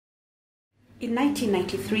In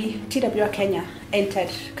 1993, TWR Kenya entered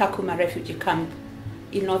Kakuma Refugee Camp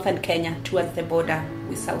in northern Kenya towards the border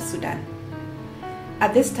with South Sudan.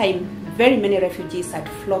 At this time, very many refugees had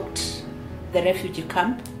flocked the refugee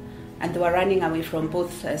camp and they were running away from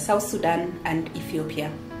both South Sudan and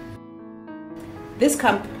Ethiopia. This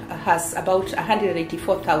camp has about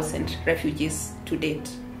 184,000 refugees to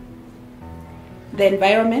date. The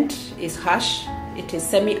environment is harsh, it is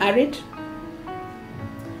semi-arid.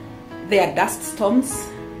 There are dust storms,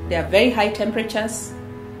 there are very high temperatures,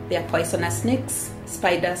 there are poisonous snakes,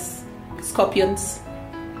 spiders, scorpions,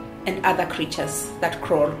 and other creatures that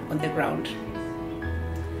crawl on the ground.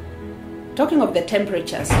 Talking of the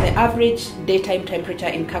temperatures, the average daytime temperature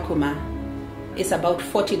in Kakuma is about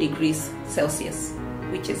 40 degrees Celsius,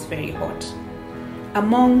 which is very hot.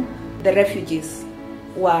 Among the refugees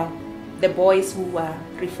were the boys who were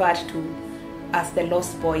referred to as the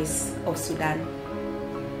lost boys of Sudan.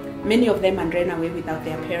 Many of them had ran away without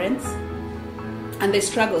their parents, and they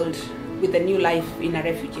struggled with the new life in a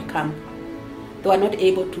refugee camp. They were not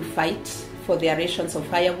able to fight for their rations of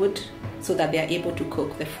firewood so that they are able to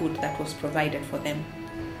cook the food that was provided for them.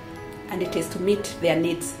 And it is to meet their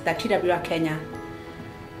needs that TWR Kenya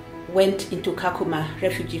went into Kakuma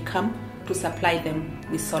refugee camp to supply them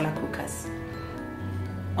with solar cookers.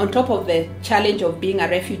 On top of the challenge of being a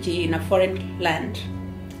refugee in a foreign land,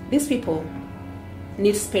 these people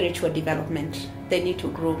need spiritual development. They need to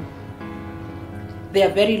grow. There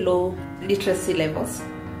are very low literacy levels,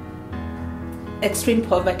 extreme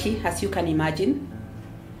poverty, as you can imagine,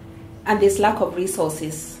 and there's lack of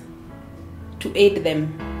resources to aid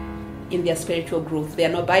them in their spiritual growth. There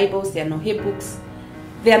are no Bibles, there are no hymnbooks,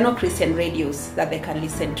 there are no Christian radios that they can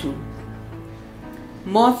listen to.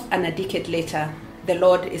 More than a decade later, the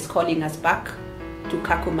Lord is calling us back to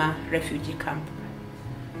Kakuma Refugee Camp.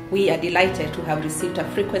 We are delighted to have received a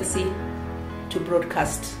frequency to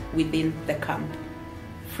broadcast within the camp,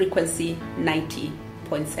 frequency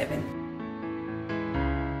 90.7.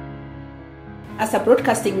 As a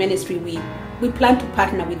broadcasting ministry, we plan to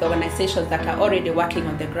partner with organizations that are already working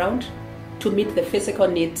on the ground to meet the physical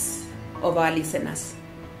needs of our listeners.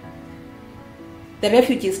 The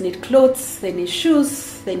refugees need clothes, they need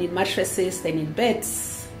shoes, they need mattresses, they need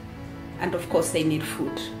beds, and of course they need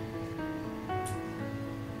food.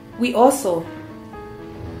 We also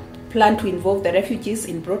plan to involve the refugees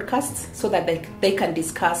in broadcasts so that they can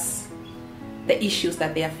discuss the issues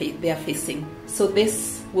that they are facing. So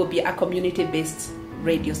this will be a community-based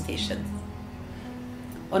radio station.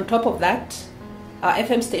 On top of that, our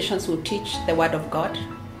FM stations will teach the Word of God,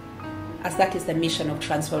 as that is the mission of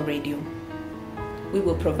Transworld Radio. We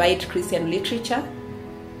will provide Christian literature.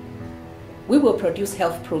 We will produce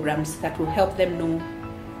health programs that will help them know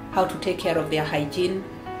how to take care of their hygiene,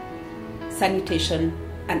 sanitation,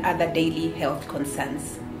 and other daily health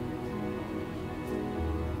concerns.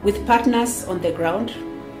 With partners on the ground,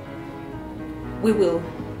 we will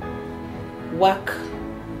work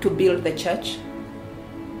to build the church,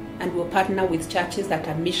 and we'll partner with churches that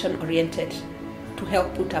are mission-oriented to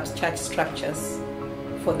help put up church structures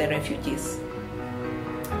for the refugees.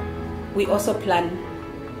 We also plan,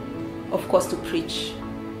 of course, to preach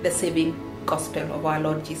the saving gospel of our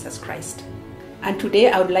Lord Jesus Christ. And today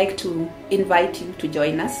I would like to invite you to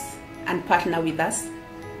join us and partner with us,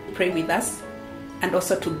 pray with us, and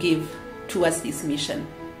also to give towards this mission.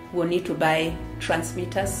 We'll need to buy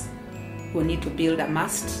transmitters, we'll need to build a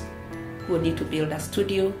mast, we'll need to build a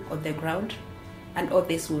studio on the ground, and all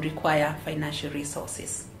this will require financial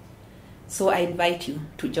resources. So I invite you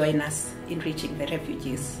to join us in reaching the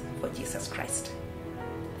refugees for Jesus Christ.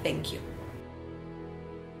 Thank you.